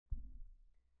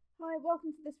Hi,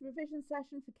 welcome to this revision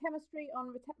session for chemistry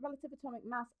on relative atomic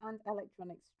mass and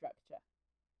electronic structure.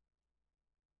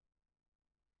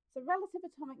 So relative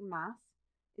atomic mass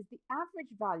is the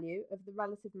average value of the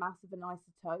relative mass of an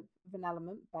isotope of an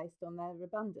element based on their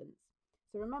abundance.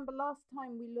 So remember last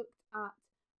time we looked at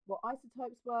what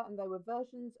isotopes were, and they were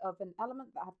versions of an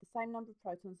element that have the same number of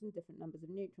protons and different numbers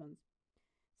of neutrons.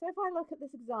 So if I look at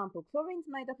this example, chlorine's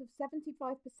made up of 75%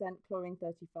 chlorine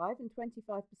 35 and 25%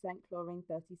 chlorine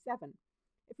 37.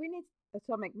 If we need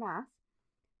atomic mass,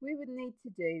 we would need to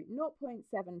do 0.75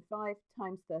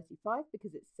 times 35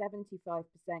 because it's 75%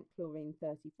 chlorine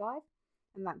 35,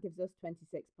 and that gives us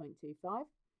 26.25.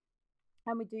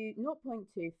 And we do 0.25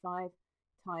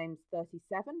 times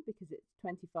 37 because it's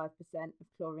 25% of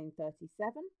chlorine 37,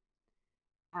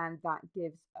 and that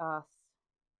gives us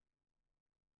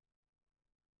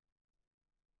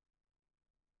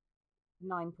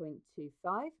 9.25.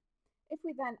 If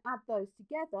we then add those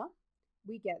together,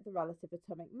 we get the relative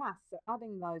atomic mass. So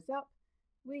adding those up,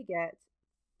 we get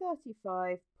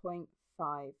 35.5.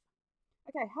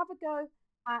 Okay, have a go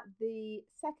at the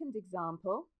second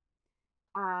example.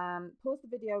 Pause the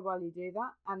video while you do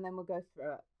that, and then we'll go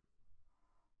through it.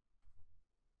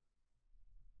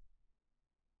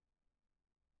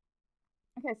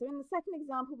 Okay, so in the second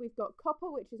example, we've got copper,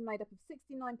 which is made up of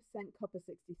 69% copper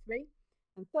 63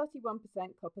 and 31%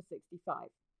 copper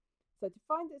 65. So to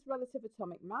find its relative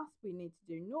atomic mass, we need to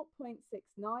do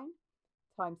 0.69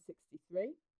 times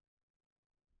 63,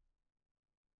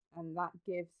 and that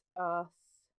gives us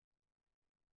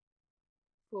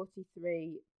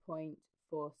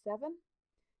 43.47.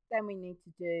 Then we need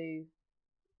to do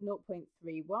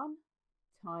 0.31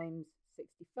 times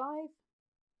 65,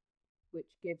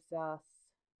 which gives us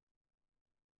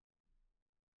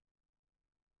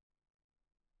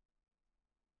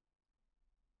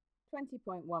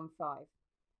 20.15.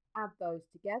 Add those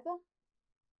together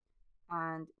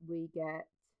and we get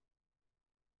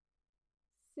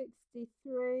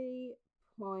 63.62,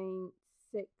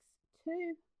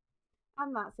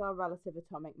 and that's our relative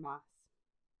atomic mass.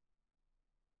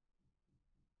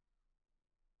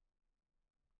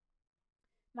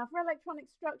 Now for electronic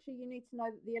structure, you need to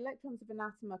know that the electrons of an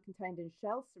atom are contained in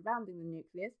shells surrounding the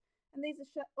nucleus, and these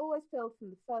are always filled from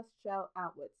the first shell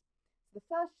outwards. The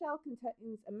first shell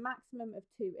contains a maximum of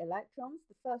 2 electrons.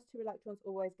 The first 2 electrons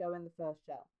always go in the first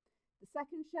shell. The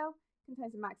second shell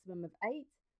contains a maximum of 8.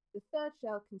 The third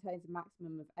shell contains a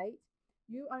maximum of 8.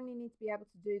 You only need to be able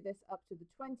to do this up to the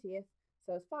 20th.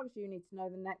 So as far as you need to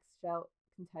know, the next shell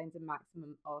contains a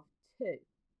maximum of 2. Okay,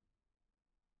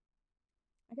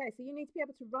 so you need to be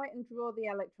able to write and draw the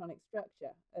electronic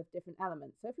structure of different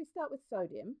elements. So if we start with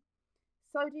sodium,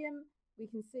 we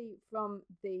can see from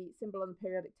the symbol on the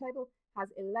periodic table, has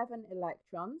 11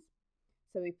 electrons.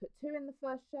 So we put 2 in the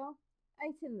first shell,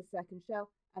 8 in the second shell,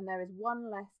 and there is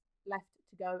 1 left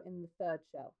to go in the third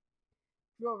shell.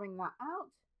 Drawing that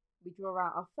out, we draw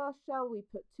out our first shell, we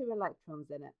put 2 electrons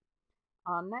in it.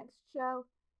 Our next shell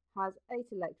has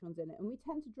 8 electrons in it, and we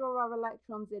tend to draw our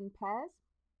electrons in pairs.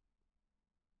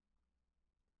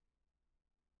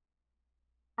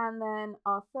 And then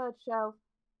our third shell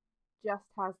just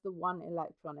has the 1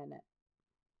 electron in it.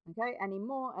 Okay, any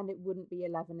more and it wouldn't be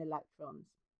 11 electrons.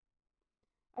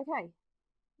 Okay,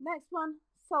 next one,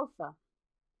 sulfur.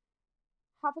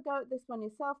 Have a go at this one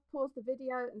yourself, pause the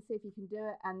video and see if you can do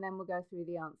it, and then we'll go through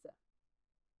the answer.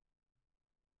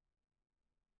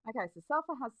 Okay, so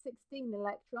sulfur has 16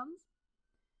 electrons.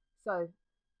 So,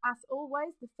 as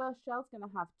always, the first shell is going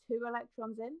to have 2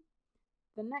 electrons in.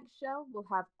 The next shell will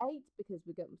have 8 because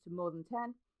we get them to more than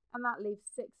 10, and that leaves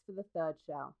 6 for the third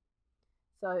shell.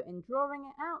 So in drawing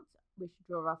it out, we should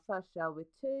draw our first shell with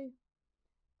 2,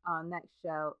 our next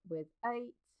shell with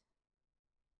 8,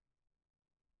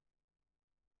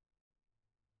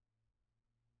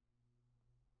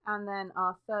 and then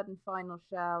our third and final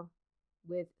shell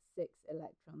with 6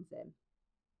 electrons in.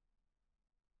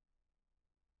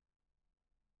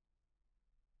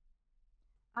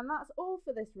 And that's all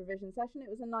for this revision session. It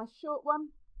was a nice short one,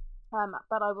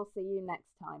 but I will see you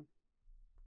next time.